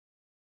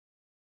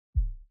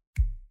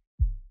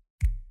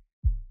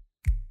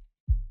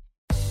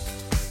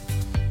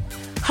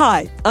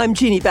Hi, I'm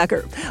Jeannie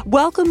Becker.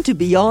 Welcome to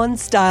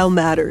Beyond Style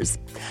Matters.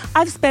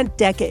 I've spent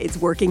decades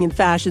working in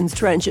fashion's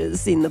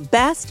trenches, seen the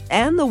best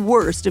and the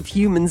worst of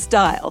human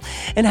style,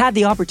 and had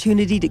the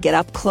opportunity to get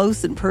up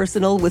close and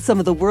personal with some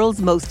of the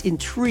world's most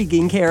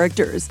intriguing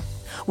characters.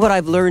 What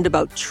I've learned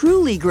about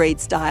truly great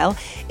style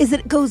is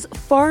that it goes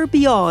far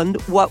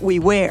beyond what we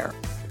wear.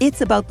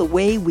 It's about the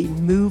way we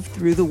move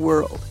through the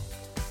world.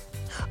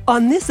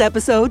 On this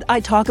episode, I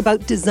talk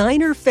about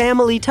designer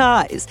family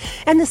ties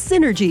and the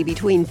synergy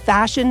between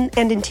fashion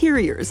and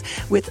interiors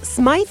with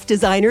Smythe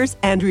designers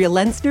Andrea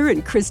Lenzner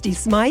and Christy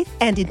Smythe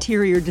and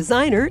interior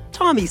designer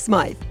Tommy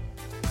Smythe.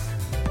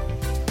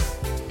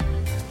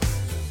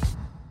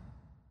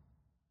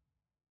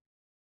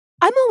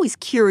 I'm always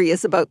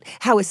curious about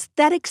how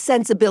aesthetic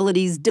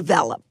sensibilities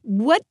develop,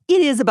 what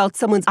it is about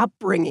someone's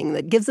upbringing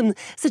that gives them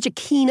such a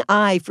keen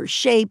eye for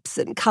shapes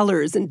and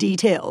colors and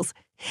details.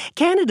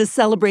 Canada's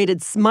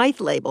celebrated Smythe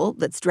label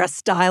that's dressed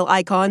style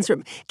icons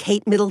from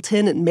Kate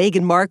Middleton and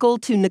Meghan Markle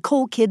to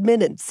Nicole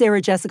Kidman and Sarah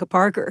Jessica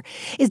Parker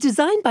is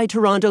designed by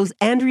Toronto's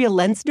Andrea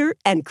Lenzner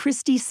and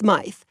Christy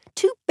Smythe,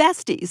 two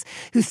besties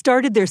who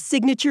started their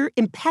signature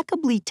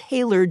impeccably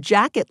tailored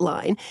jacket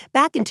line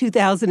back in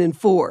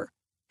 2004.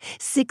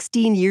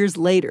 16 years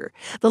later,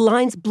 the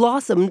lines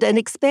blossomed and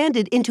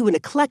expanded into an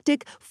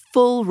eclectic,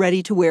 full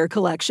ready-to-wear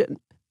collection.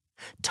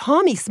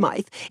 Tommy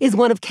Smythe is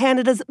one of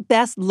Canada's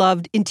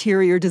best-loved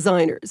interior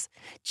designers.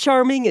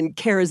 Charming and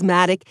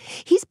charismatic,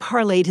 he's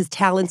parlayed his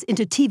talents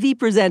into TV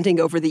presenting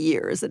over the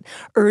years and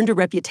earned a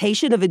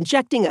reputation of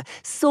injecting a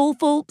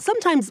soulful,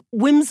 sometimes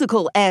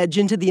whimsical edge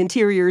into the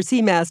interiors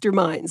he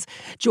masterminds,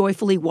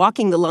 joyfully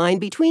walking the line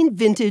between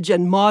vintage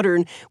and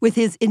modern with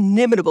his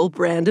inimitable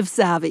brand of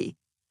savvy.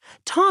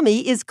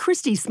 Tommy is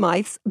Christy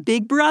Smythe's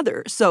big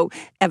brother, so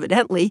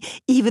evidently,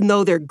 even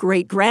though their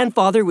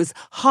great-grandfather was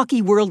hockey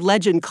world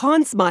legend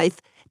Conn Smythe,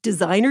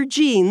 designer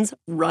genes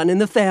run in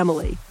the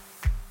family.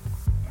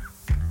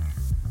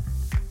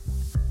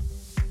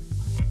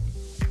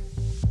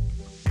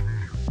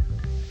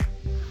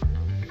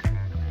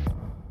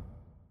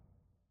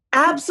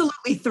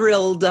 Absolutely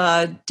thrilled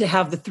to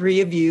have the three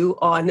of you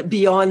on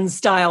Beyond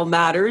Style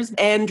Matters.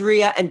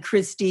 Andrea and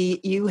Christy,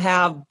 you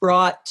have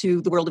brought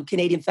to the world of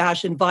Canadian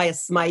fashion via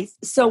Smythe.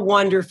 So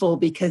wonderful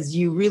because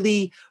you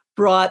really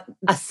brought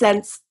a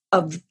sense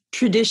of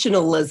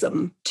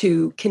traditionalism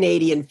to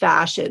Canadian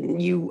fashion.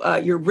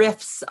 Your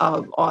riffs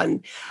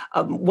on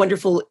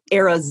wonderful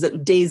eras,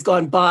 days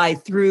gone by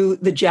through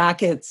the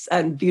jackets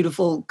and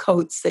beautiful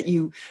coats that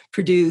you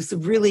produce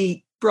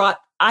really brought,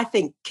 I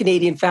think,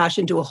 Canadian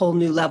fashion to a whole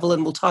new level,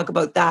 and we'll talk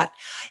about that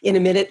in a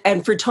minute.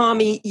 And for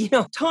Tommy,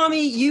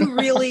 Tommy, you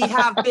really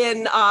have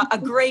been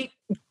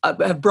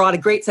have brought a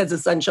great sense of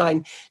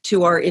sunshine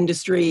to our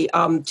industry,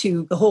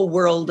 to the whole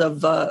world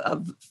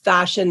of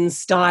fashion,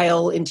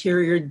 style,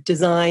 interior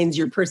designs.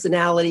 Your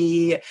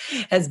personality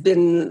has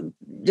been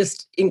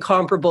just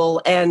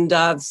incomparable, and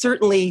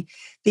certainly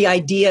the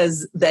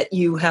ideas that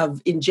you have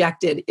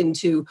injected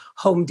into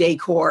home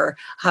decor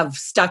have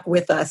stuck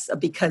with us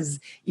because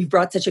you've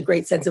brought such a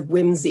great sense of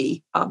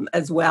whimsy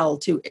as well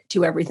to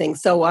everything.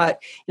 So,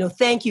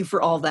 thank you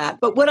for all that.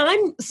 But what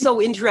I'm so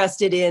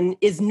interested in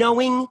is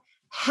knowing,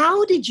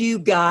 how did you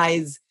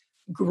guys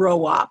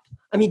grow up?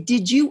 I mean,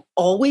 did you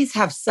always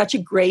have such a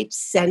great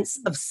sense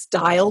of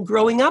style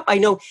growing up? I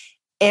know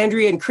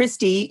Andrea and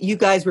Christy, you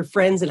guys were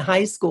friends in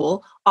high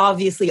school,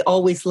 obviously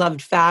always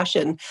loved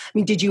fashion. I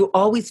mean, did you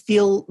always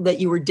feel that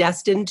you were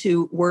destined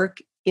to work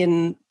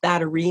in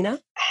that arena?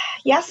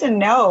 Yes and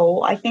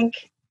no. I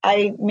think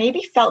I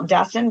maybe felt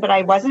destined, but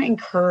I wasn't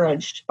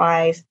encouraged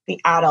by the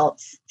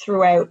adults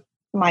throughout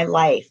my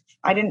life.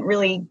 I didn't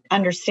really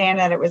understand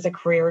that it was a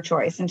career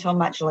choice until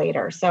much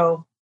later.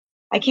 So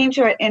I came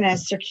to it in a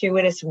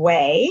circuitous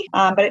way,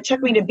 but it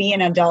took me to be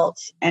an adult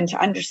and to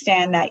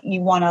understand that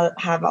you want to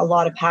have a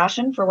lot of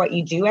passion for what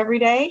you do every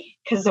day,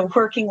 because the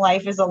working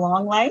life is a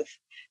long life,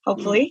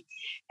 hopefully.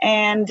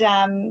 And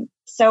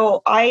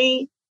so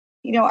I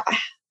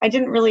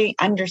didn't really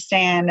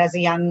understand as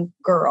a young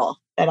girl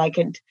that I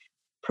could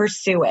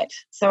pursue it.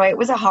 So it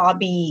was a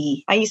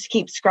hobby. I used to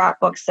keep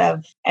scrapbooks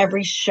of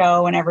every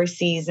show and every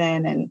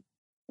season and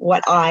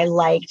what I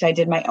liked. I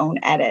did my own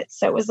edits.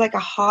 So it was like a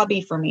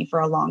hobby for me for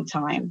a long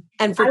time.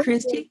 And for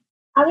Christy?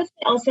 I would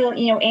also,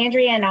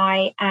 Andrea and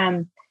I,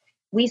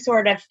 we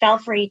sort of fell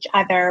for each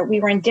other.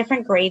 We were in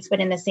different grades, but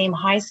in the same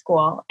high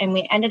school, and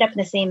we ended up in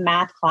the same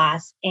math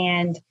class.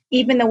 And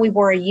even though we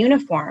wore a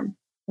uniform,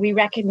 we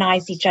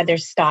recognized each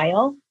other's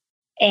style.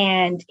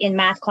 And in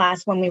math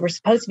class, when we were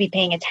supposed to be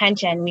paying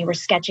attention, we were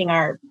sketching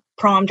our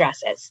prom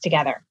dresses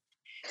together.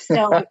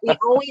 So we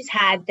always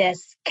had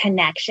this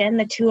connection,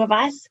 the two of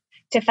us,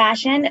 to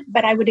fashion.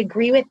 But I would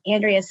agree with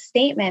Andrea's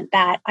statement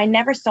that I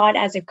never saw it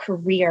as a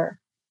career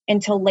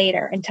until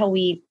later, until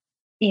we,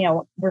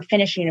 were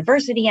finished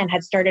university and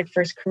had started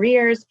first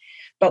careers.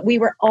 But we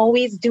were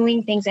always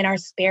doing things in our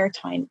spare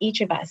time,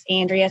 each of us.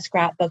 Andrea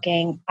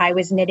scrapbooking, I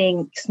was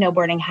knitting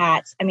snowboarding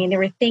hats. I mean, there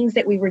were things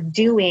that we were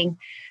doing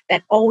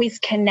that always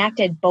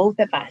connected both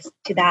of us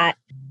to that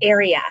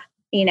area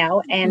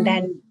and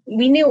then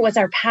we knew it was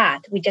our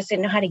path. We just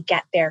didn't know how to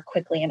get there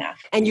quickly enough.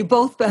 And you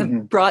both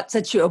brought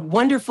such a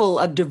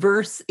wonderful,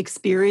 diverse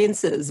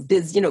experiences,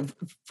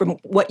 from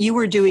what you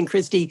were doing,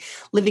 Christy,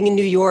 living in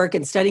New York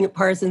and studying at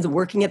Parsons and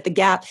working at the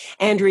Gap.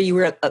 Andrea, you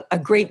were a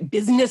great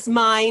business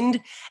mind,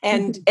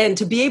 and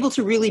to be able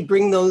to really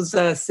bring those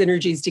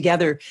synergies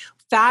together.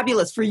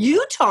 Fabulous. For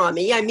you,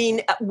 Tommy, I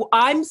mean,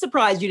 I'm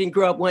surprised you didn't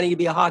grow up wanting to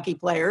be a hockey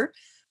player.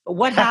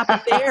 What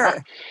happened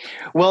there?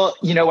 Well,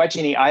 you know what,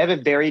 Jeannie, I have a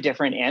very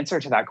different answer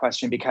to that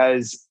question,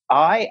 because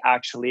I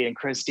actually, and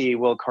Christy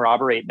will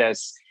corroborate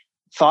this,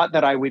 thought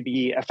that I would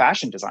be a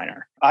fashion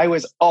designer. I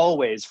was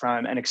always,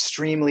 from an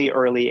extremely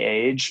early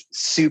age,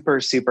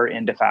 super, super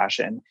into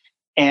fashion.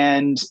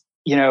 And,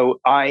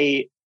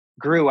 I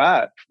grew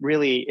up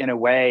really, in a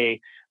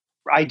way,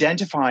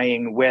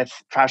 identifying with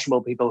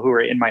fashionable people who were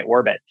in my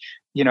orbit.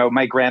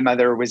 My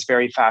grandmother was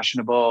very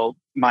fashionable.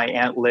 My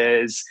Aunt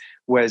Liz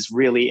was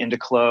really into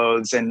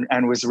clothes and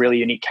was a really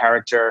unique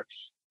character.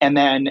 And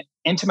then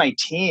into my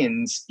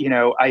teens,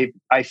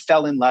 I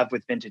fell in love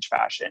with vintage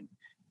fashion.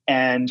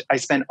 And I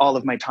spent all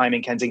of my time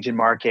in Kensington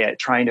Market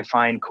trying to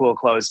find cool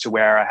clothes to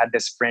wear. I had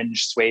this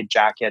fringe suede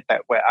jacket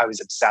that I was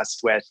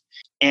obsessed with.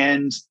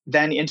 And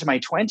then into my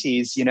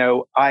 20s,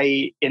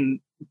 in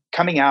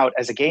coming out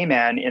as a gay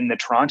man in the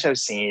Toronto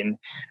scene,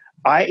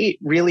 I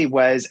really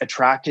was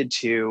attracted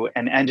to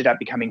and ended up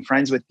becoming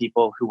friends with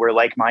people who were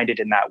like-minded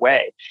in that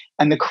way.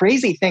 And the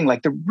crazy thing,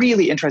 the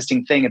really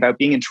interesting thing about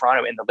being in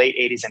Toronto in the late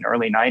 80s and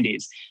early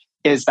 90s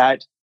is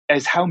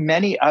how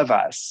many of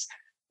us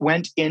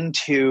went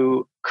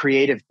into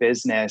creative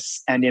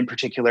business and in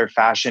particular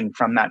fashion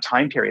from that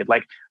time period.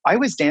 I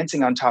was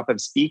dancing on top of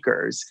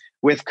speakers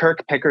with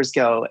Kirk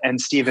Pickersgill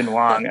and Stephen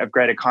Wong of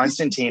Greta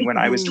Constantine when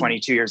I was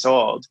 22 years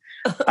old.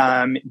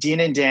 Dean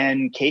and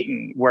Dan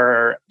Caton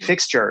were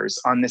fixtures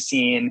on the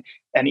scene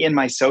and in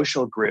my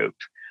social group.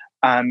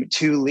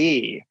 Tu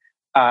Lee,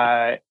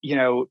 there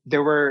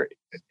were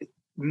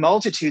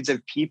multitudes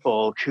of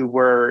people who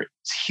were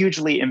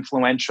hugely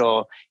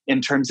influential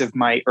in terms of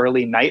my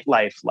early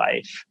nightlife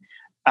life,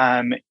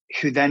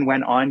 who then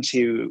went on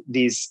to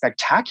these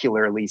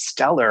spectacularly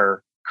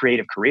stellar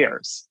creative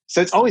careers.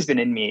 So it's always been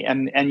in me.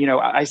 And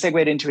I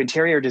segued into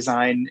interior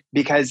design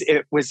because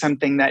it was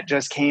something that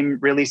just came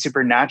really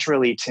super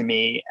naturally to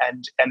me.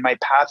 And my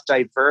path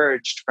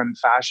diverged from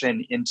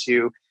fashion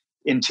into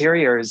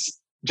interiors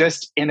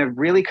just in a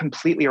really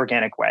completely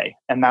organic way.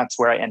 And that's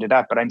where I ended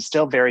up. But I'm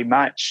still very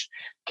much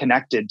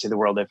connected to the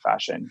world of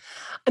fashion.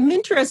 I'm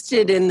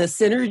interested in the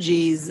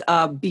synergies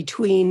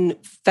between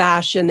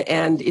fashion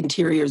and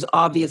interiors,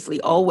 obviously,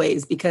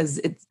 always, because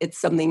it's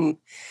something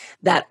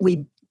that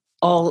we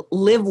all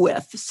live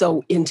with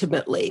so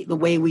intimately, the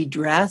way we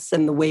dress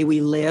and the way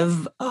we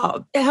live.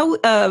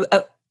 How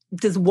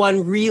does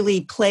one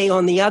really play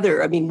on the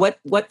other? I mean,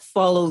 what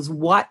follows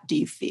what, do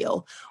you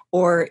feel?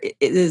 Or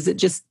is it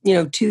just,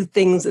 two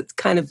things that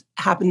kind of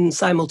happen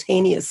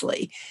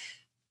simultaneously?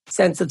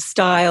 Sense of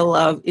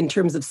style in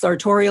terms of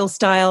sartorial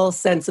style,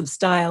 sense of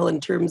style in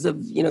terms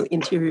of,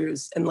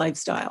 interiors and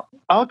lifestyle.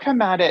 I'll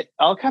come at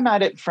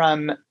it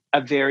from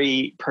a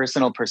very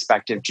personal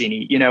perspective,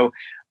 Jeannie.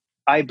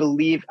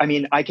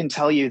 I can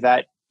tell you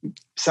that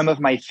some of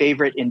my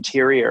favorite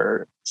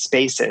interior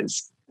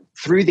spaces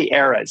through the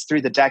eras,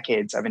 through the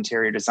decades of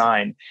interior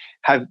design,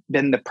 have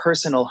been the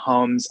personal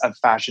homes of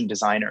fashion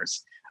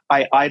designers.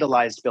 I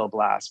idolized Bill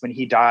Blass. When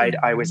he died,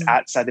 I was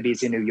at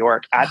Sotheby's in New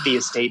York at the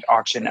estate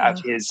auction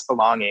of his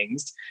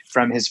belongings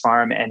from his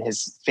farm and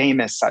his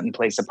famous Sutton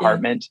Place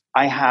apartment.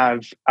 I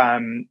have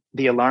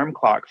the alarm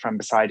clock from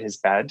beside his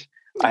bed.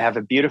 I have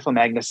a beautiful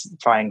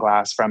magnifying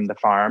glass from the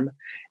farm.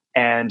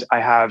 And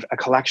I have a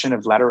collection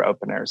of letter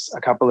openers,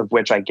 a couple of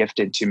which I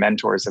gifted to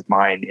mentors of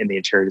mine in the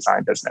interior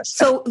design business.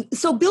 So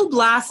Bill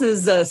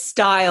Blass's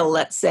style,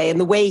 let's say, and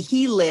the way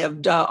he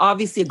lived,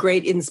 obviously a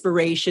great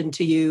inspiration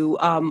to you.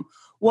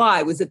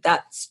 Why? Was it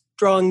that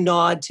strong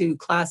nod to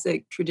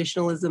classic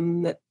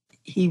traditionalism that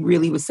he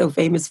really was so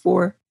famous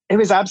for? It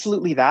was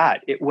absolutely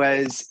that. It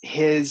was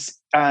his,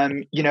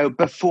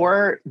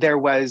 before there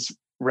was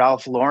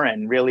Ralph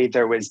Lauren, really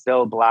there was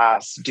Bill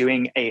Blass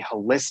doing a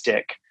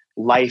holistic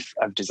life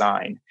of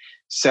design.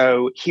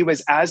 So he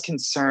was as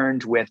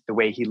concerned with the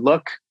way he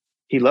looked,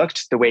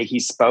 the way he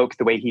spoke,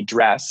 the way he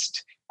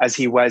dressed, as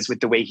he was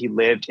with the way he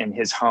lived in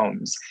his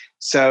homes.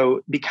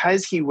 So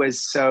because he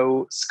was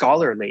so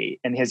scholarly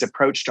in his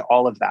approach to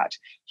all of that,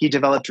 he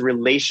developed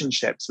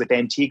relationships with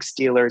antiques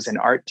dealers and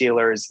art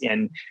dealers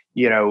in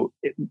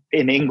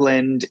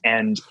England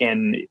and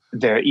in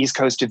the East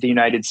Coast of the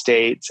United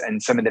States,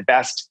 and some of the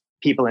best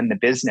people in the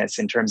business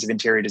in terms of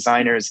interior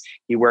designers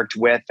he worked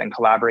with and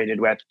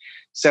collaborated with.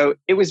 So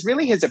it was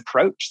really his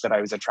approach that I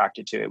was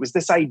attracted to. It was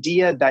this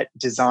idea that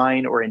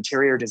design or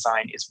interior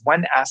design is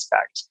one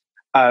aspect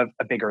of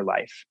a bigger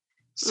life.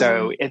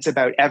 So it's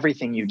about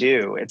everything you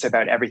do. It's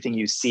about everything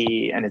you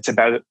see. And it's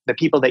about the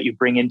people that you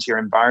bring into your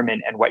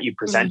environment and what you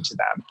present to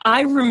them.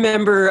 I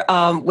remember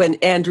when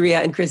Andrea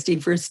and Christy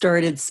first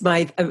started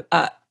Smythe,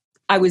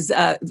 I was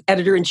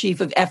editor-in-chief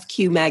of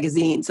FQ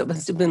magazine. So it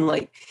must have been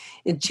like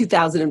in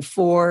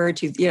 2004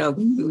 to,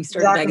 we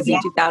started magazine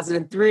in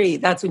 2003.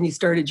 That's when you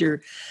started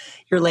your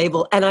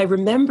label. And I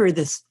remember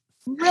this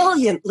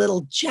brilliant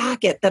little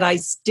jacket that I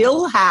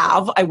still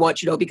have. I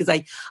want you to know, because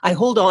I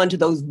hold on to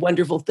those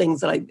wonderful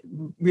things that I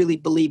really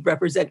believe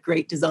represent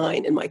great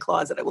design in my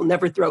closet. I will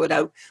never throw it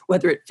out,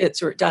 whether it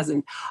fits or it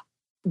doesn't.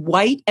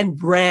 White and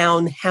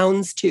brown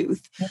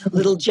houndstooth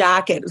little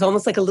jacket. It was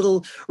almost like a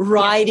little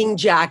riding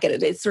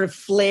jacket. It sort of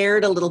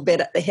flared a little bit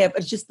at the hip.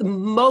 It's just the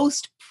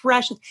most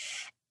precious.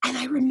 And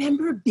I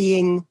remember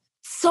being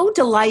so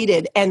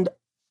delighted and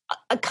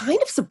a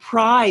kind of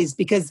surprised,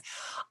 because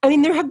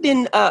there have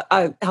been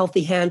a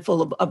healthy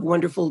handful of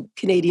wonderful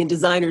Canadian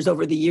designers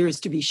over the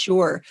years, to be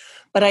sure,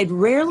 but I'd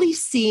rarely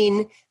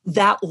seen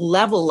that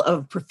level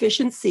of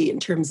proficiency in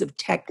terms of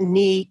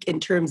technique, in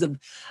terms of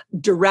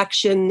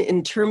direction,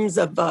 in terms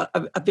of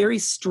a very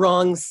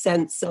strong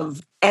sense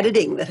of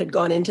editing that had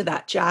gone into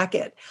that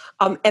jacket.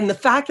 And the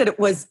fact that it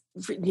was,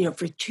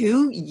 for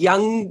two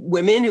young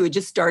women who had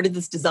just started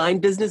this design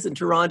business in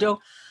Toronto,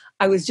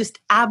 I was just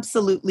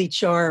absolutely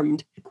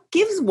charmed.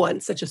 Gives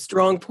one such a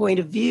strong point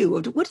of view.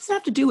 What does that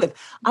have to do with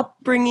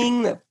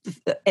upbringing,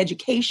 the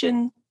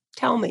education?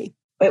 Tell me.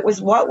 It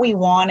was what we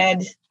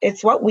wanted.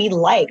 It's what we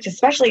liked,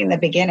 especially in the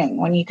beginning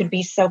when you could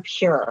be so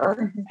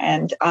pure.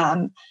 And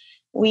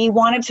we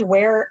wanted to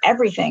wear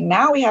everything.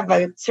 Now we have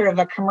a sort of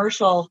a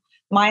commercial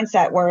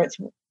mindset where it's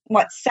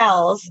what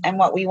sells and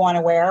what we want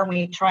to wear. And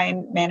we try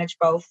and manage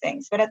both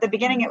things. But at the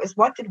beginning, it was,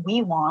 what did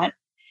we want?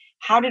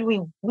 How did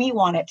we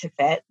want it to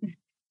fit?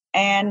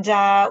 And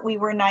we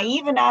were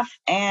naive enough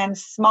and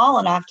small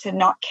enough to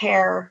not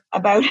care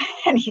about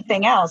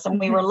anything else. And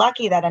we were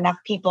lucky that enough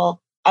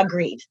people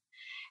agreed.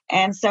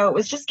 And so it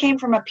was just came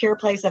from a pure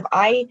place of,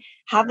 I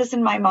have this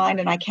in my mind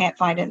and I can't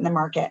find it in the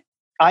market.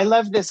 I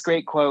love this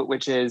great quote,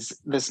 which is,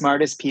 the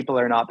smartest people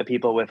are not the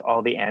people with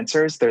all the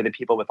answers. They're the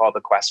people with all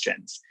the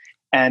questions.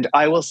 And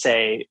I will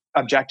say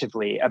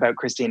objectively about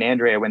Christy and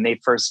Andrea, when they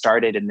first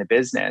started in the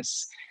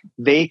business,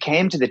 they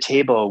came to the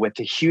table with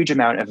a huge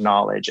amount of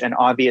knowledge and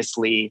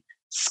obviously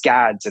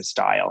scads of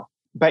style.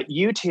 But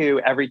you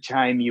two, every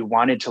time you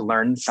wanted to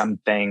learn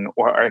something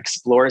or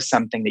explore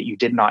something that you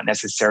did not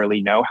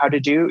necessarily know how to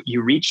do,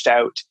 you reached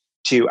out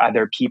to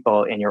other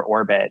people in your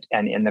orbit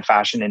and in the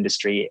fashion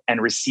industry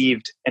and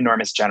received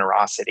enormous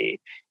generosity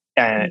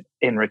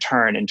in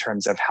return in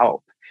terms of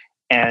help.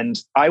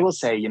 And I will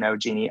say,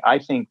 Jeannie, I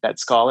think that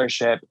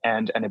scholarship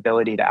and an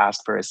ability to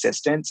ask for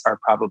assistance are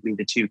probably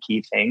the two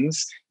key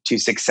things to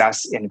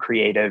success in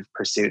creative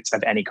pursuits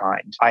of any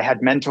kind. I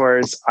had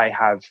mentors. I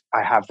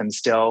have them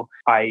still.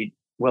 I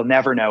will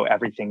never know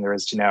everything there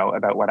is to know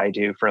about what I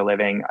do for a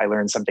living. I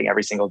learn something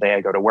every single day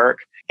I go to work.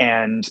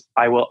 And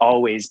I will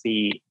always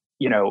be,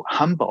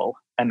 humble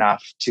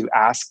enough to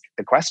ask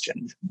the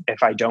questions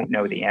if I don't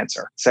know the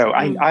answer. So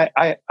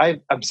I've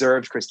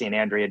observed Christy and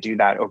Andrea do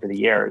that over the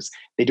years.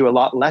 They do a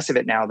lot less of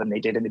it now than they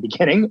did in the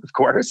beginning, of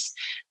course.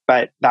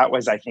 But that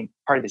was, I think,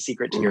 part of the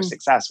secret to your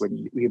success, wouldn't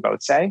you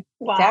both say?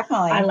 Well,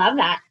 definitely. I love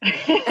that.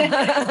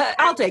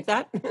 I'll take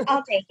that.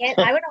 I'll take it.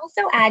 I would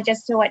also add,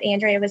 just to what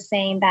Andrea was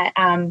saying, that,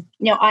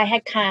 I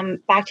had come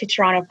back to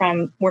Toronto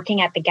from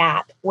working at the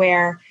Gap,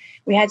 where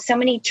we had so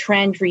many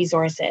trend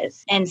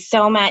resources and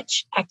so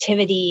much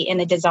activity in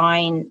the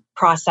design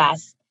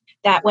process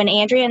that when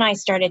Andrea and I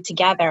started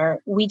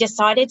together, we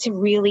decided to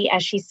really,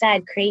 as she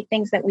said, create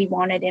things that we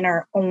wanted in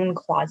our own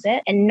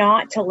closet and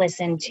not to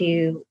listen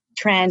to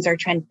trends or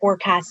trend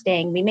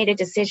forecasting. We made a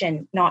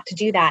decision not to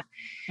do that,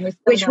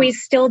 which we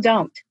still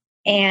don't.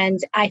 And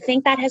I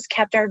think that has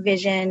kept our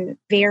vision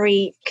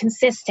very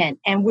consistent.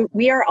 And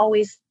we are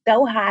always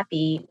so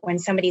happy when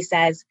somebody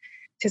says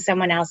to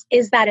someone else,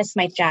 is that a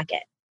Smythe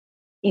jacket?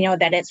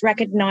 That it's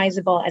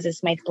recognizable as a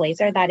Smythe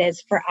blazer. That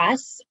is, for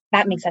us,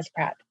 that makes us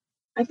proud.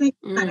 I think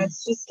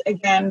it's just,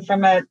 again,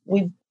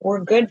 we're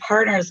good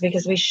partners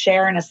because we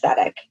share an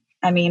aesthetic.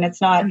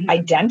 It's not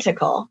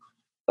identical,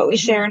 but we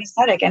share an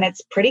aesthetic, and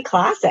it's pretty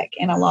classic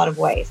in a lot of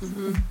ways.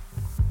 Mm-hmm.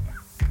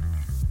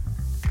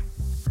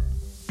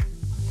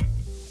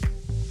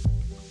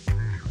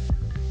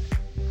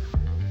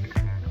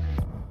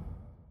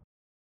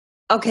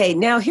 Okay,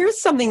 now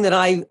here's something that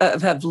I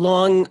have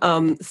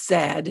long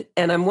said,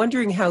 and I'm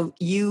wondering how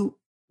you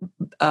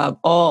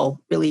all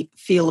really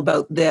feel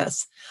about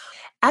this.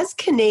 As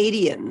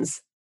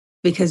Canadians,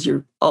 because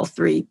you're all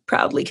three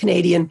proudly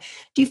Canadian,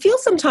 do you feel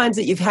sometimes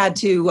that you've had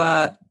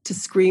to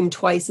scream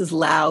twice as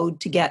loud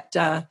to get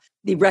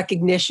the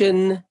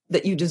recognition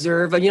that you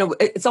deserve?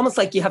 It's almost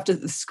like you have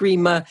to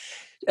scream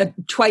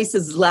twice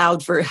as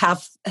loud for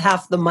half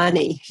the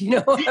money.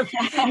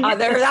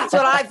 That's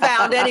what I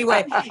found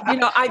anyway.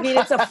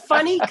 It's a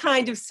funny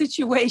kind of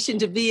situation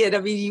to be in.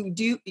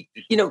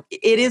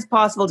 It is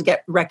possible to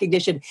get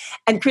recognition.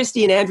 And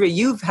Christy and Andrea,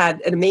 you've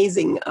had an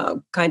amazing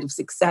kind of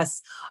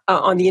success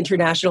on the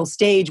international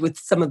stage with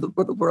some of the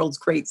world's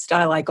great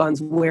style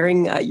icons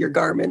wearing your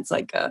garments,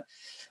 like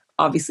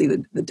obviously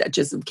the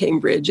Duchess of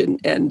Cambridge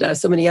and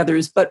so many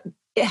others. But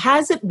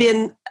has it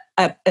been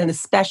an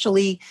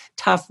especially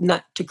tough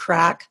nut to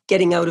crack,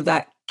 getting out of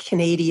that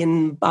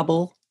Canadian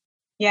bubble?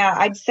 Yeah,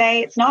 I'd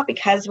say it's not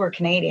because we're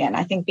Canadian.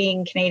 I think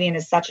being Canadian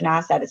is such an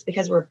asset. It's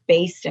because we're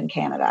based in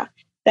Canada.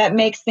 That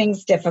makes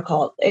things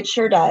difficult. It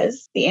sure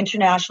does. The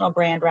international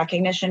brand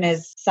recognition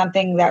is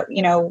something that,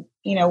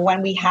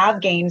 when we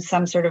have gained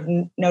some sort of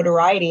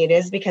notoriety, it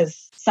is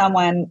because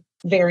someone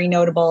very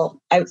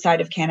notable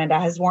outside of Canada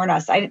has worn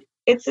us.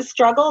 It's a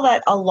struggle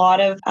that a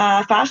lot of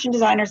fashion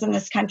designers in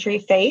this country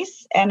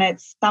face, and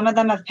some of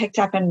them have picked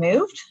up and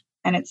moved,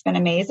 and it's been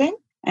amazing.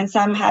 And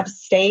some have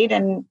stayed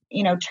and,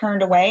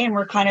 turned away, and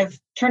we're kind of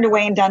turned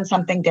away and done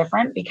something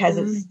different because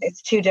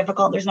it's too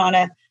difficult. There's not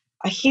a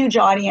huge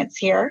audience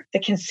here. The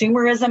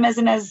consumerism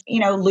isn't as,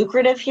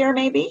 lucrative here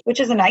maybe, which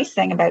is a nice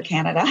thing about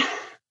Canada.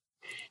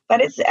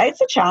 But it's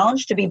a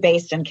challenge to be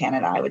based in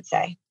Canada, I would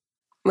say.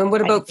 And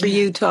what about for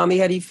you, Tommy?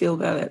 How do you feel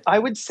about it? I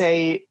would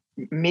say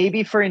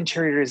maybe for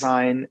interior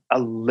design, a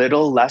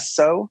little less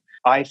so.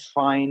 I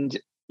find,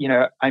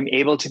 I'm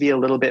able to be a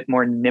little bit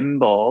more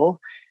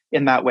nimble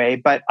in that way.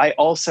 But I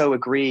also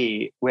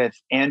agree with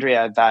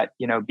Andrea that,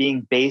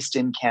 being based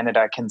in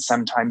Canada can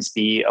sometimes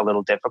be a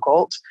little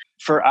difficult.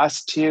 For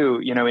us too,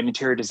 in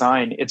interior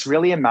design, it's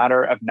really a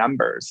matter of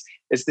numbers.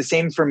 It's the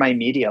same for my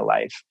media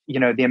life.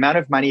 The amount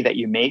of money that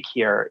you make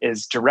here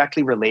is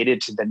directly related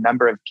to the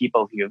number of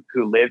people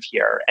who live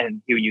here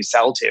and who you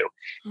sell to.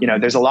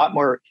 There's a lot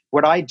more.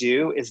 What I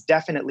do is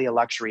definitely a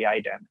luxury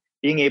item.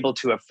 Being able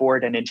to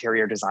afford an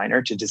interior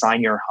designer to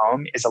design your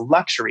home is a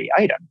luxury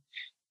item.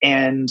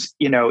 And,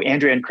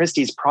 Andrea and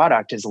Christy's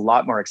product is a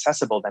lot more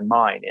accessible than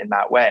mine in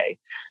that way.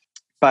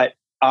 But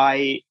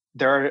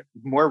there are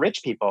more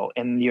rich people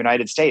in the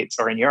United States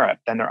or in Europe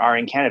than there are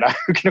in Canada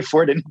who can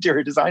afford an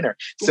interior designer.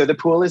 So the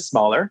pool is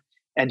smaller.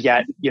 And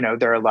yet,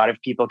 there are a lot of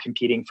people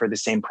competing for the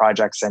same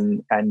projects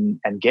and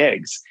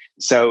gigs.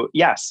 So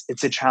yes,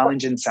 it's a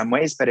challenge in some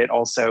ways, but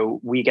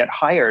we get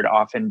hired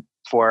often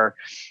for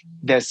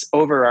this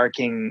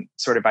overarching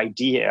sort of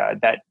idea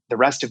that the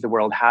rest of the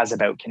world has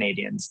about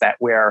Canadians, that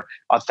we're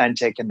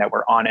authentic and that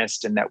we're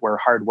honest and that we're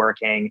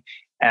hardworking.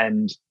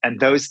 And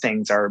those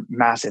things are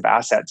massive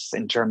assets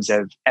in terms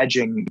of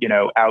edging,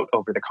 out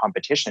over the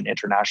competition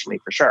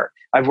internationally for sure.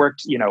 I've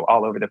worked,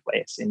 all over the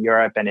place in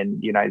Europe and in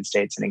the United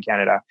States and in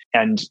Canada.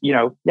 And,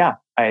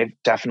 I've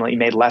definitely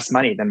made less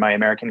money than my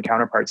American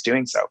counterparts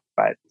doing so.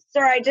 But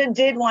Sorry, I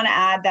did want to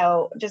add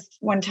though, just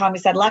when Tommy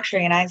said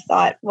luxury, and I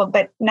thought, well,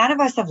 but none of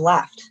us have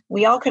left.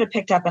 We all could have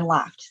picked up and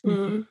left.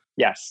 Mm-hmm.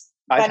 Yes.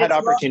 I've had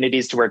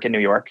opportunities to work in New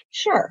York.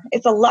 Sure.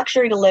 It's a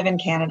luxury to live in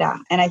Canada.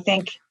 And I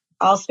think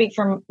I'll speak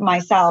for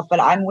myself, but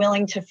I'm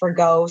willing to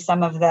forgo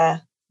some of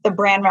the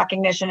brand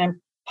recognition and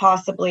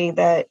possibly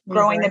the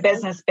growing the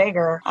business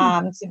bigger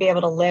to be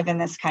able to live in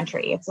this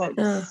country. It's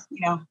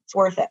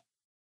worth it.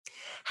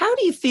 How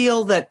do you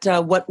feel that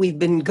what we've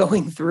been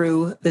going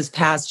through this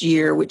past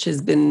year, which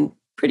has been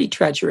pretty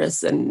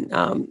treacherous and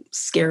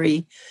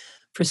scary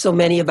for so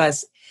many of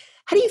us,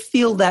 how do you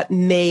feel that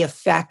may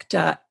affect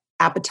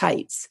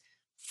appetites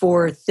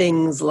for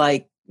things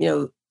like,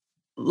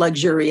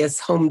 luxurious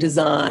home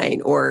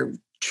design or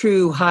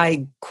true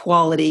high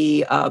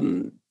quality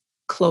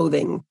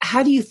clothing?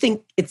 How do you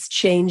think it's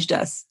changed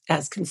us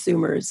as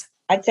consumers?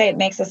 I'd say it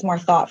makes us more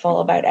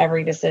thoughtful about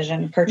every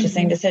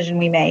purchasing decision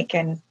we make.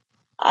 And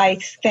I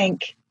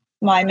think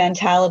my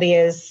mentality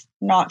is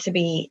not to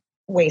be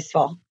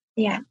wasteful.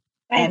 Yeah.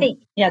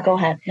 Go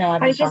ahead. No,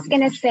 I was just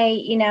going to say,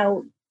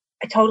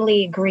 I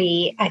totally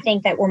agree. I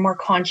think that we're more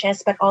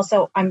conscious, but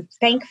also I'm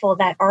thankful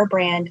that our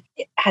brand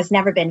has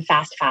never been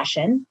fast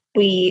fashion.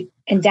 We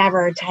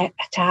endeavor to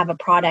have a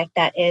product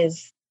that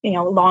is,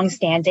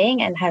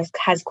 long-standing and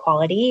has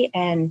quality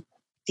and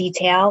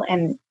detail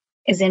and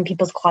is in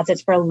people's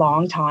closets for a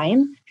long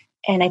time.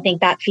 And I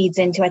think that feeds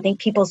into,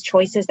 people's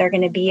choices. They're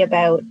going to be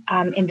about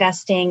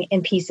investing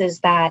in pieces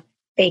that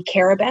they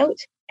care about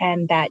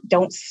and that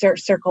don't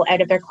circle out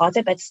of their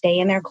closet, but stay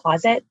in their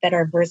closet, that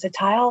are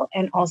versatile.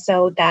 And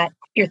also that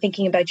you're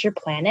thinking about your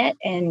planet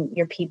and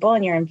your people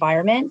and your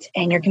environment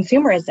and your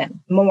consumerism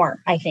more,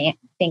 I think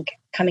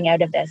coming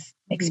out of this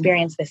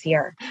experience this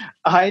year.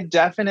 I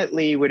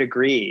definitely would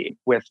agree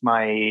with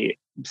my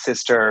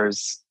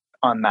sisters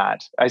on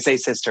that. I say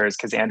sisters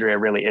because Andrea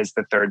really is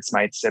the third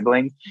Smythe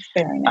sibling.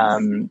 Very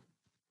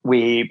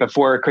nice.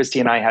 Before Christy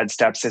and I had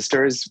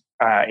stepsisters,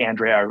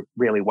 Andrea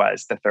really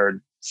was the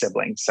third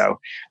sibling. So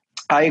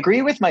I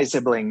agree with my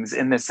siblings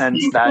in the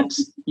sense that,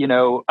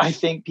 I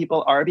think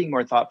people are being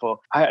more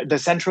thoughtful. The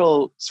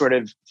central sort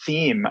of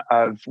theme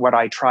of what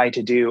I try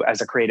to do as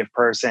a creative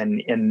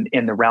person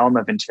in the realm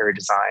of interior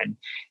design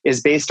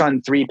is based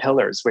on 3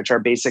 pillars, which are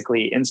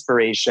basically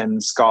inspiration,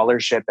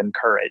 scholarship, and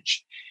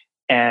courage.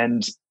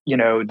 And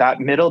that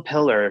middle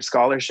pillar,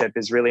 scholarship,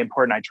 is really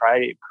important. I try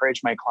to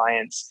encourage my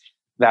clients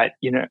that,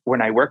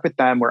 when I work with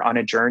them, we're on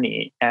a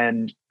journey.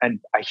 And a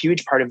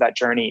huge part of that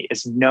journey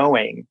is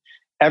knowing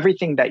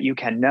everything that you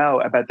can know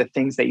about the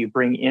things that you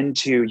bring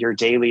into your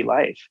daily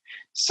life.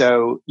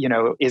 So,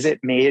 is it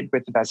made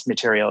with the best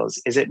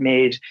materials? Is it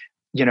made,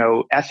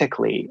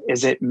 ethically?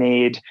 Is it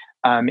made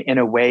in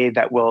a way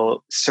that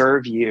will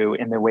serve you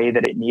in the way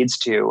that it needs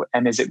to?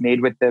 And is it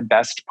made with the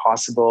best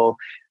possible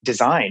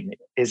design?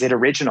 Is it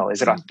original?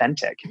 Is it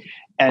authentic?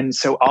 And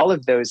so all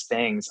of those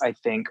things, I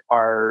think,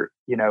 are,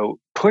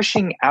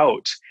 pushing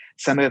out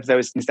some of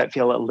those things that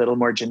feel a little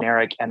more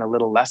generic and a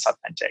little less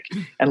authentic.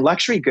 And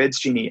luxury goods,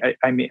 Jeannie,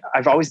 I mean,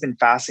 I've always been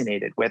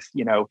fascinated with,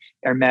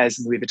 Hermes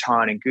and Louis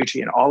Vuitton and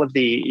Gucci and all of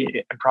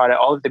the Prada,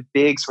 all of the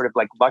big sort of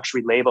like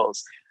luxury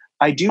labels.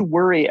 I do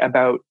worry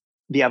about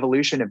the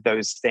evolution of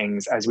those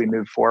things as we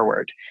move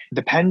forward.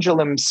 The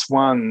pendulum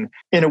swung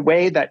in a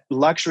way that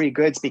luxury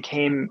goods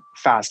became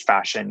fast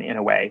fashion in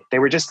a way. They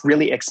were just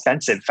really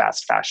expensive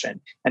fast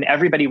fashion. And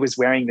everybody was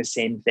wearing the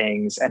same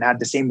things and had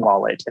the same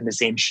wallet and the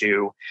same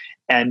shoe.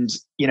 And,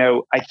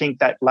 I think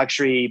that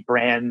luxury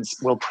brands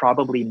will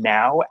probably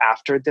now,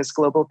 after this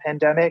global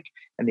pandemic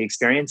and the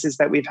experiences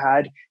that we've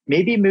had,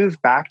 maybe move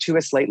back to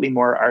a slightly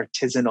more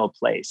artisanal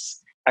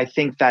place. I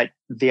think that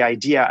the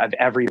idea of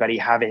everybody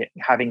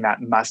having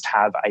that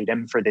must-have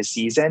item for the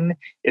season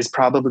is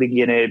probably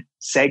going to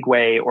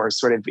segue or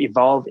sort of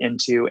evolve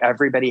into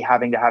everybody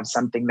having to have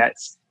something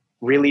that's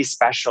really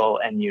special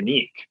and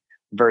unique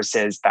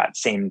versus that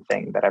same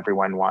thing that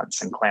everyone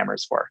wants and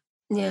clamors for.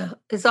 Yeah,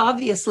 it's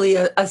obviously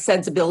a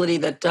sensibility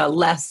that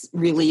less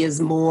really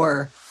is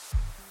more.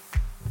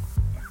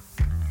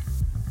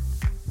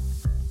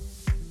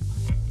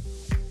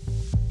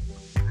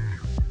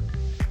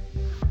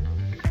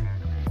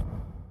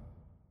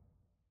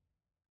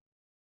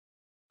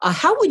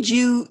 How would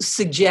you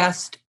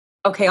suggest,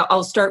 okay,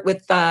 I'll start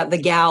with the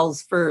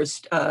gals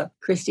first,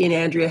 Christy and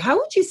Andrea. How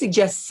would you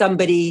suggest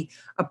somebody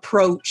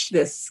approach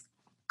this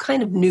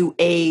kind of new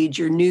age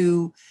or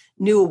new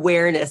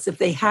awareness if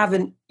they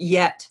haven't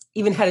yet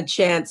even had a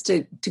chance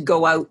to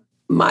go out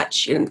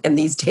much? And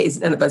these days,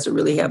 none of us are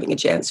really having a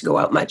chance to go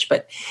out much.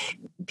 But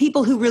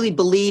people who really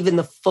believe in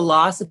the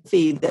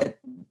philosophy that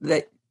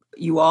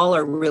you all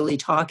are really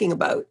talking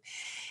about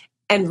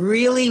and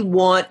really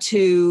want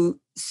to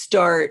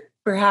start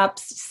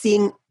perhaps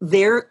seeing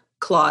their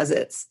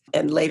closets,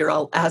 and later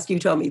I'll ask you,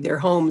 Tommy, their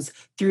homes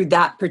through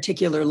that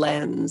particular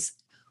lens.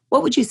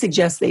 What would you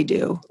suggest they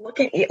do? Look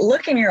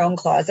in your own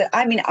closet.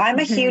 I mean, I'm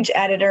a huge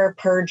editor,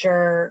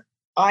 purger.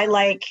 I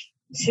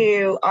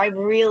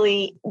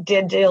really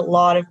did do a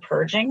lot of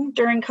purging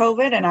during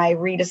COVID, and I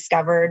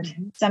rediscovered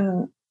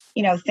some,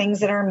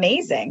 things that are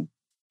amazing.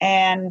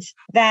 And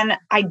then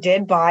I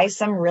did buy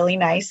some really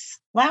nice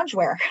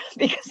loungewear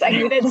because I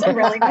needed some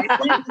really nice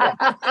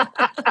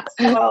loungewear.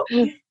 So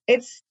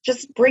it's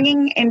just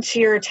bringing into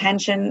your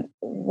attention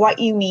what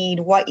you need,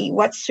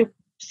 what's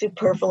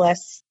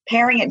superfluous,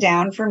 paring it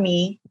down. For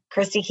me,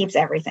 Christy keeps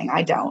everything.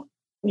 I don't.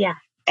 Yeah.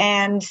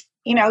 And,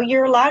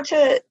 you're allowed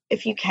to,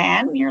 if you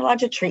can, you're allowed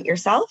to treat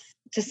yourself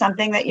to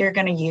something that you're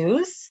going to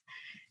use.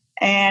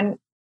 And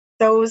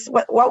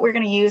what we're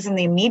going to use in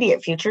the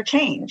immediate future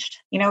changed.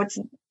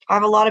 I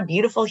have a lot of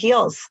beautiful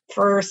heels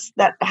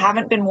that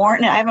haven't been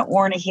worn. I haven't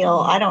worn a heel,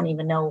 I don't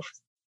even know,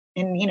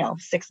 in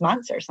 6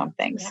 months or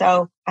something. Yeah.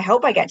 So I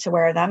hope I get to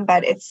wear them,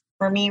 but it's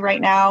for me right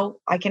now,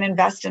 I can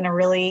invest in a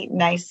really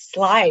nice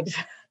slide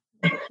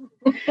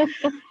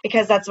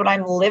because that's what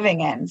I'm living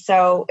in.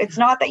 So it's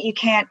not that you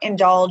can't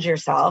indulge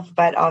yourself,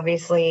 but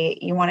obviously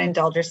you want to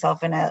indulge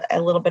yourself in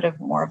a little bit of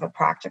more of a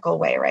practical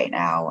way right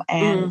now,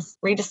 and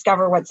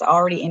rediscover what's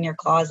already in your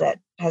closet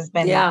has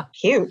been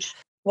huge.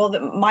 Well,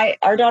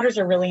 our daughters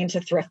are really into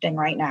thrifting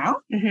right now.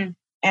 Mm-hmm.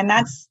 And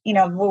that's,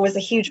 was a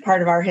huge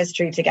part of our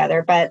history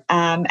together. But,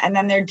 and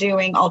then they're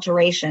doing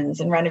alterations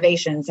and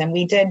renovations, and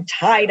we did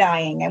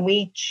tie-dyeing, and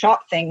we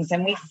chop things,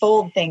 and we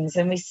fold things,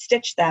 and we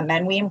stitch them,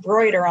 and we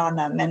embroider on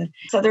them. And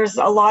so there's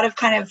a lot of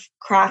kind of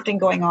crafting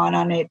going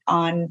on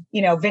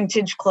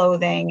vintage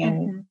clothing,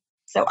 and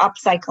so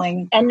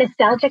upcycling. And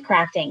nostalgia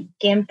crafting,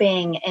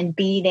 gimping and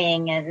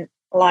beading, and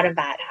a lot of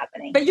that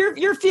happening. But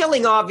you're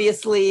feeling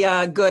obviously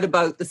good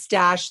about the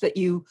stash that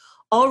you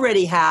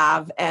already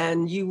have,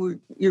 and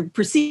you're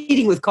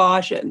proceeding with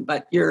caution.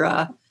 But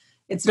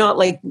it's not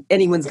like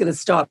anyone's going to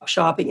stop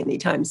shopping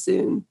anytime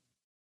soon.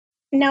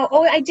 No.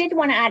 Oh, I did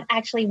want to add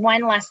actually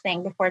one last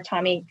thing before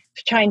Tommy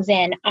chimes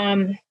in.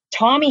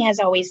 Tommy has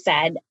always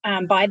said,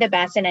 "Buy the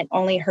best, and it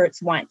only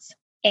hurts once,"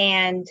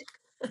 and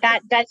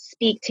that does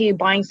speak to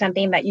buying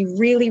something that you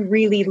really,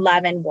 really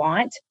love and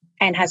want,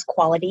 and has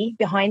quality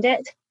behind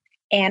it.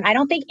 And I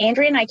don't think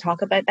Andrea and I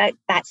talk about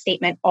that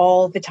statement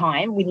all the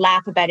time. We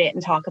laugh about it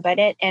and talk about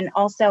it. And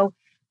also,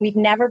 we've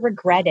never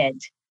regretted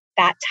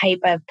that type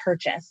of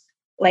purchase,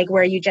 like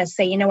where you just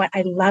say, you know what,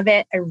 I love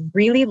it. I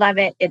really love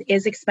it. It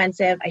is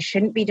expensive. I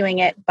shouldn't be doing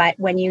it. But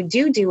when you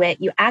do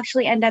it, you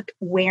actually end up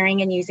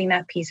wearing and using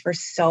that piece for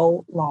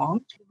so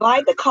long.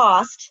 By the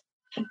cost,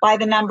 by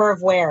the number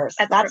of wears.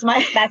 That's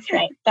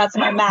right. That's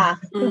my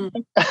math.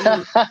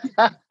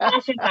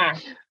 Fashion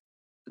math.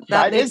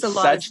 That is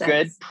such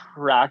good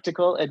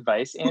practical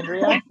advice,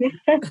 Andrea.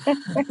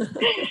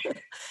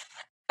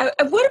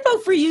 What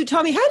about for you,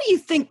 Tommy? How do you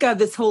think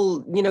this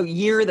whole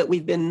year that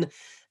we've been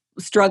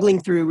struggling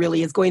through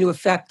really is going to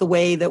affect the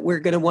way that we're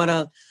going to want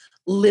to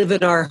live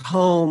in our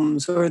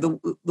homes, or the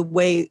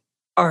way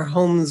our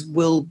homes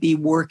will be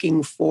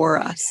working for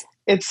us?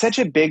 It's such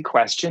a big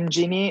question,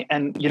 Jeannie.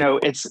 And,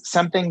 it's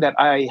something that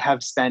I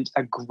have spent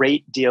a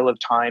great deal of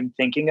time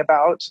thinking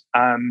about.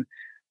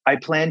 I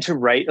plan to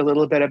write a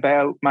little bit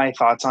about my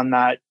thoughts on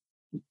that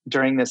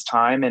during this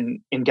time,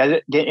 and in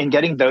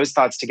getting those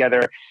thoughts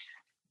together.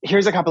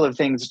 Here's a couple of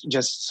things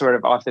just sort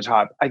of off the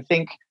top. I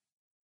think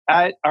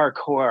at our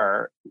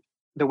core,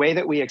 the way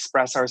that we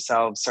express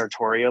ourselves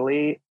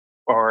sartorially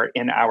or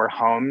in our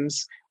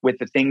homes with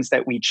the things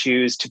that we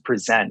choose to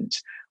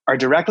present are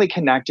directly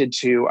connected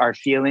to our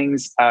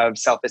feelings of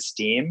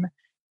self-esteem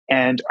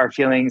and our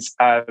feelings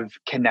of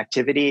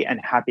connectivity and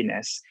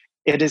happiness.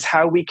 It is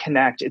how we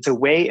connect. It's a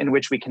way in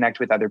which we connect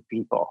with other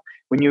people.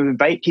 When you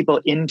invite people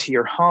into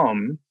your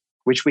home,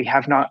 which we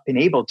have not been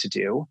able to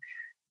do,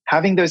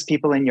 having those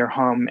people in your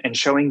home and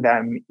showing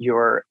them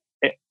your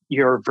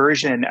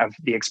version of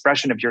the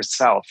expression of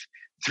yourself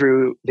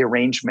through the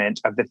arrangement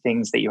of the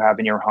things that you have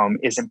in your home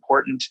is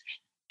important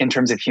in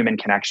terms of human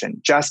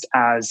connection. Just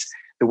as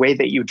the way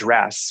that you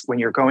dress when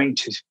you're going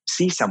to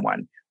see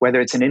someone, whether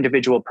it's an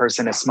individual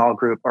person, a small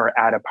group, or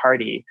at a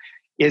party,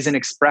 is an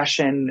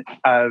expression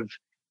of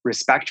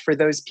respect for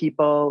those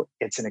people.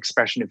 It's an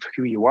expression of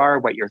who you are,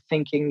 what you're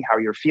thinking, how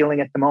you're feeling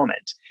at the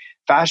moment.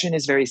 Fashion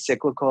is very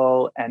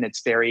cyclical and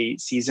it's very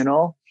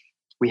seasonal.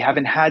 We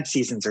haven't had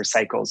seasons or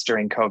cycles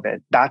during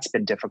COVID. That's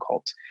been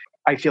difficult.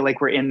 I feel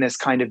like we're in this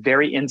kind of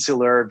very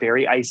insular,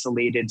 very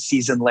isolated,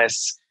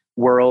 seasonless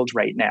world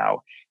right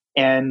now.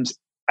 And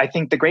I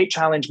think the great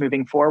challenge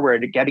moving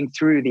forward, getting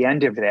through the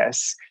end of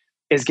this,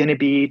 is going to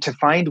be to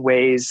find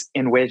ways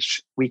in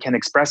which we can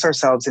express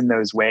ourselves in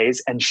those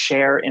ways and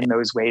share in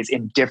those ways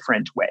in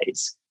different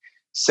ways.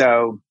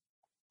 So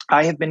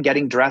I have been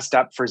getting dressed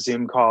up for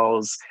Zoom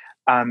calls,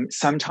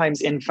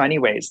 sometimes in funny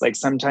ways. Like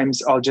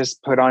sometimes I'll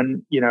just put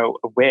on,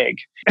 a wig,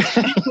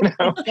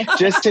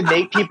 just to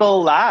make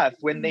people laugh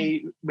when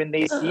they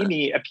see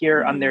me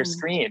appear on their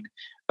screen.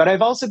 But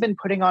I've also been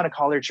putting on a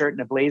collared shirt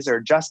and a blazer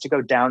just to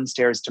go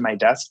downstairs to my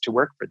desk to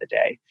work for the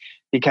day,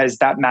 because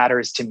that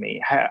matters to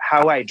me.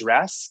 How I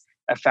dress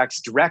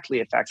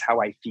directly affects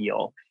how I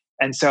feel.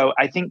 And so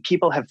I think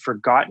people have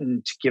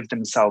forgotten to give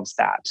themselves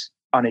that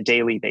on a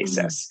daily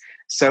basis.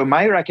 So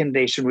my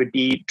recommendation would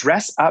be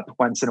dress up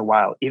once in a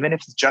while, even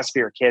if it's just for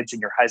your kids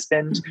and your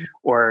husband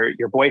or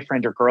your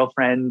boyfriend or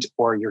girlfriend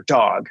or your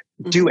dog.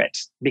 Do it,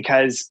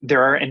 because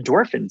there are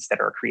endorphins that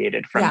are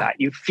created from that.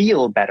 You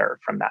feel better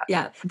from that.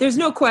 Yeah, there's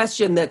no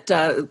question that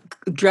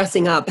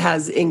dressing up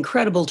has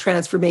incredible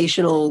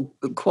transformational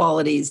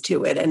qualities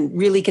to it and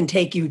really can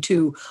take you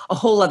to a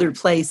whole other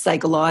place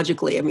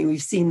psychologically. I mean,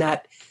 we've seen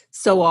that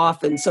so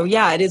often. So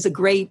yeah, it is a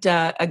great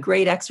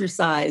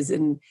exercise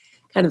in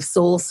kind of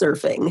soul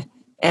surfing.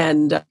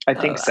 And I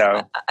think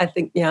so. I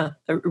think,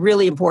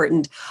 really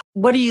important.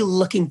 What are you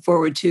looking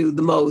forward to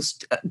the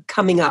most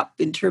coming up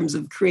in terms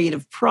of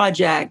creative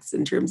projects,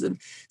 in terms of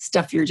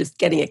stuff you're just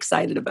getting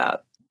excited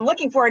about? I'm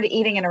looking forward to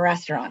eating in a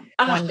restaurant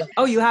one day.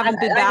 Oh, you haven't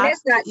been back? I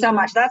miss that so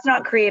much. That's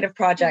not creative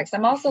projects.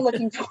 I'm also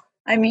looking for,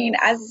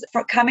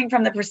 coming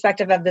from the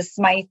perspective of the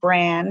Smythe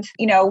brand,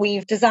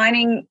 we've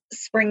designing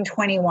Spring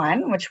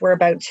 21, which we're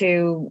about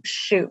to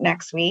shoot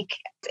next week.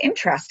 It's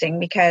interesting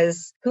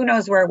because who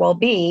knows where we'll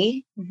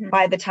be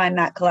by the time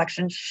that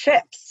collection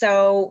ships.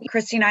 So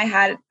Christy and I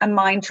had a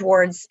mind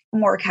towards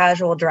more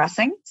casual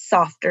dressing,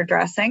 softer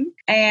dressing.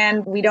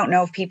 And we don't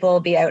know if people will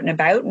be out and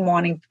about and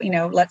wanting,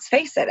 let's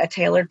face it, a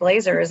tailored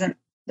blazer isn't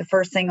the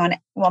first thing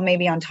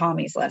maybe on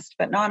Tommy's list,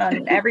 but not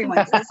on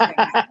everyone's list right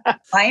now.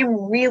 I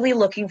am really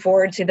looking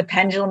forward to the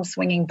pendulum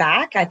swinging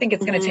back. I think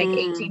it's going to take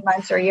 18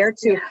 months or a year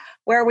to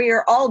where we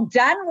are all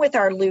done with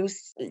our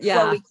loose,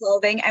 flowy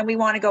clothing and we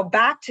want to go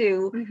back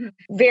to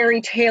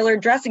very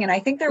tailored dressing. And I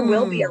think there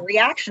will be a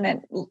reaction,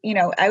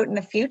 out in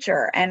the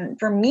future. And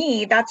for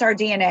me, that's our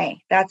DNA.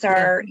 That's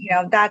our,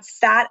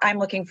 that I'm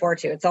looking forward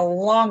to. It's a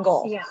long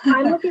goal. Yeah,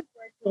 I'm looking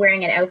forward to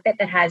wearing an outfit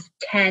that has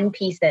 10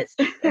 pieces.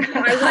 I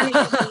want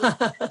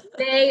it to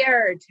be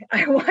layered.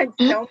 I want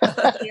so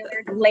many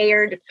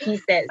layered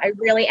pieces. I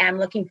really am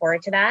looking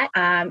forward to that.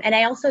 And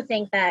I also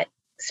think that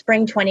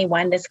Spring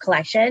 21, this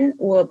collection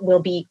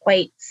will be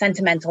quite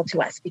sentimental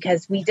to us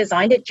because we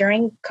designed it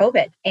during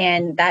COVID.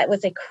 And that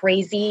was a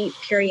crazy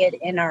period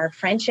in our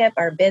friendship,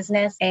 our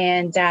business.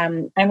 And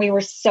we were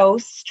so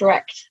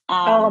strict.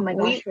 Oh my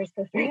gosh, we're so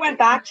strict. We went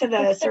back to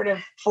the sort of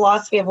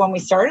philosophy of when we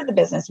started the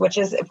business, which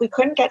is if we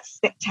couldn't get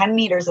 10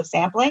 meters of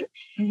sampling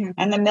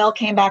and the mill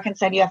came back and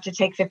said, you have to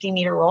take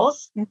 50-meter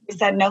rolls. We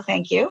said, no,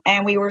 thank you.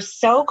 And we were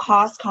so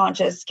cost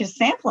conscious because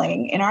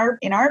sampling in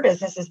our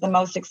business is the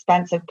most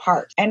expensive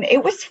part. And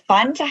it was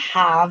fun to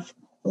have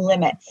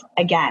limits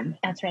again.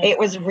 That's right. It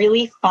was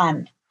really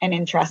fun and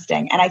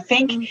interesting. And I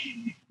think,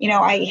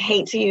 I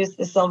hate to use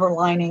the silver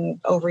lining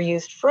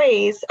overused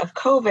phrase of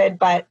COVID,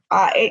 but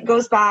it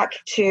goes back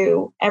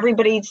to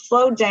everybody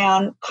slowed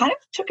down, kind of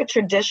took a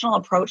traditional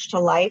approach to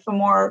life, a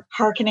more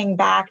hearkening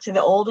back to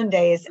the olden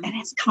days. And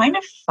it's kind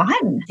of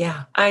fun.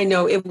 Yeah, I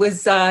know. It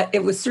was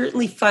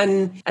certainly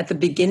fun at the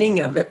beginning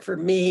of it for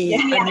me.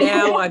 Yeah. And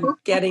now I'm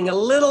getting a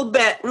little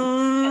bit,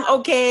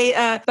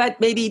 okay, but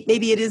maybe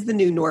it is the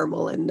new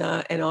normal. And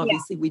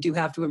obviously we do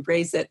have to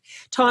embrace it.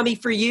 Tommy,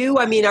 for you,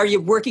 I mean, are you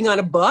working on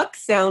a book?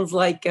 Sounds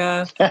like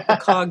the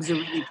cogs are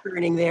really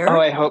turning there.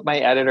 Oh, I hope my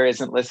editor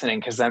isn't listening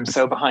because I'm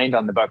so behind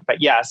on the book.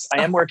 But yes,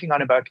 I am working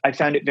on a book. I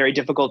found it very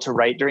difficult to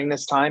write during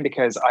this time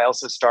because I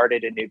also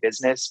started a new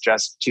business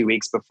just 2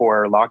 weeks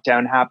before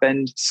lockdown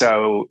happened.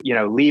 So,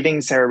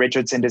 leaving Sarah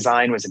Richardson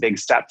Design was a big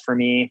step for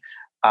me.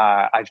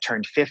 I've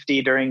turned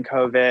 50 during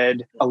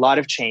COVID. A lot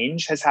of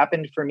change has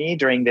happened for me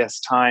during this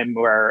time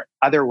where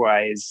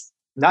otherwise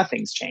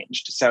nothing's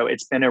changed. So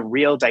it's been a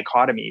real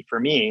dichotomy for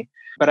me.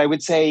 But I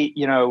would say,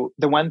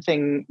 the one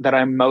thing that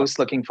I'm most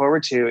looking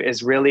forward to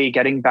is really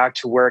getting back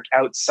to work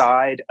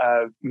outside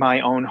of my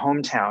own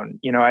hometown.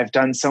 I've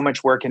done so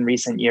much work in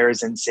recent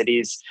years in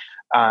cities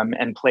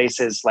and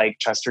places like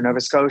Chester, Nova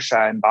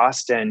Scotia, and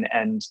Boston,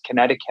 and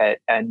Connecticut,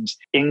 and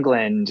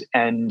England.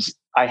 And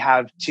I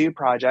have 2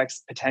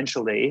 projects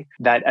potentially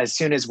that as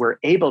soon as we're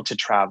able to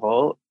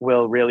travel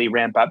will really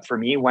ramp up for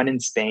me, one in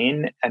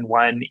Spain and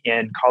one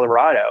in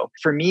Colorado.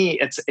 For me,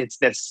 it's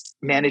this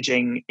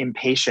managing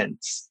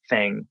impatience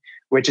thing,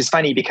 which is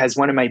funny because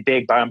one of my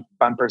big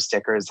bumper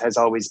stickers has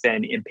always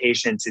been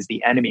impatience is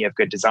the enemy of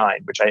good design,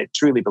 which I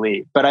truly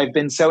believe. But I've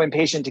been so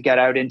impatient to get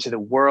out into the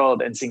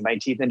world and sink my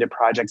teeth into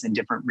projects in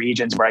different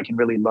regions where I can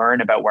really learn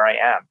about where I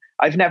am.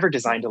 I've never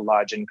designed a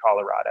lodge in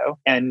Colorado.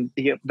 And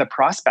the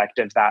prospect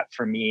of that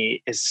for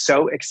me is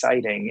so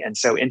exciting and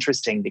so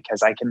interesting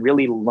because I can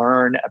really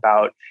learn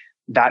about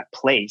that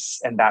place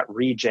and that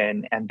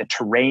region and the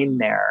terrain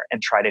there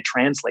and try to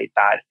translate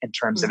that in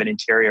terms of an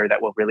interior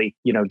that will really,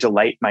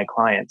 delight my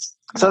clients.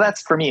 So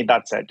that's for me,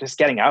 that's it. Just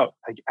getting out.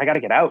 I got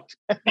to get out.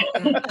 You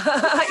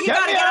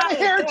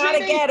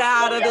gotta get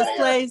out of this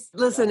place.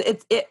 Listen,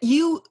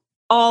 you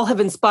all have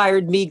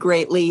inspired me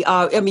greatly.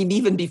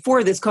 Even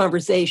before this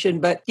conversation,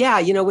 but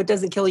yeah, what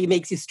doesn't kill you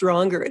makes you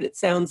stronger. And it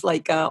sounds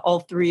like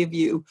all 3 of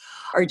you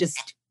are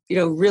just,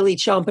 really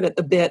chomping at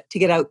the bit to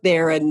get out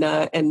there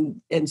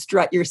and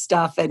strut your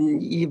stuff.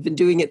 And you've been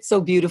doing it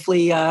so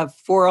beautifully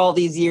for all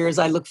these years.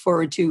 I look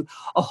forward to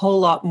a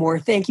whole lot more.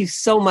 Thank you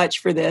so much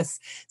for this.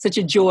 Such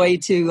a joy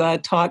to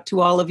talk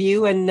to all of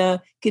you and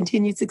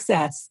continued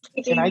success.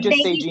 Can I just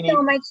say, Jeannie? Thank you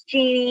so much,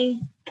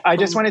 Jeannie. I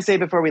just want to say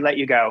before we let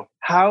you go,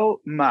 how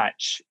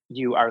much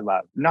you are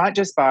loved, not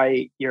just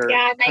by your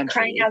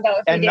country,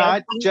 and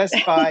not just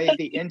by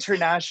the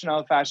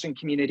international fashion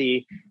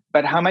community,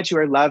 but how much you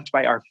are loved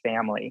by our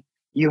family.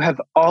 You have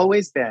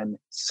always been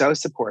so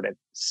supportive,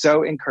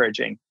 so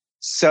encouraging,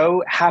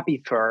 so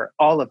happy for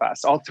all of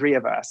us, all 3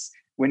 of us,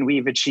 when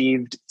we've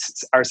achieved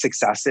our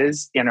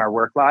successes in our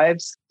work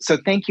lives. So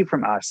thank you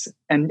from us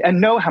and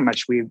know how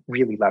much we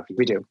really love you.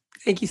 We do.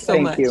 Thank you so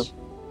much. Thank you.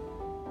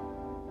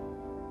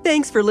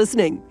 Thanks for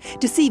listening.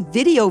 To see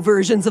video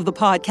versions of the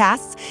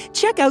podcasts,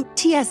 check out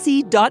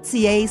tsc.ca/Style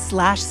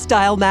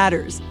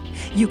Matters.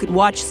 You can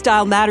watch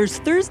Style Matters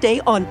Thursday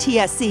on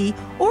TSC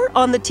or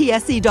on the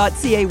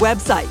tsc.ca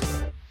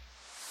website.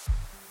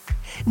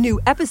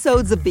 New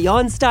episodes of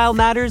Beyond Style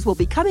Matters will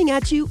be coming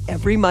at you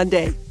every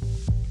Monday.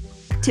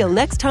 Till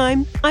next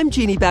time, I'm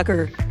Jeannie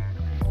Becker.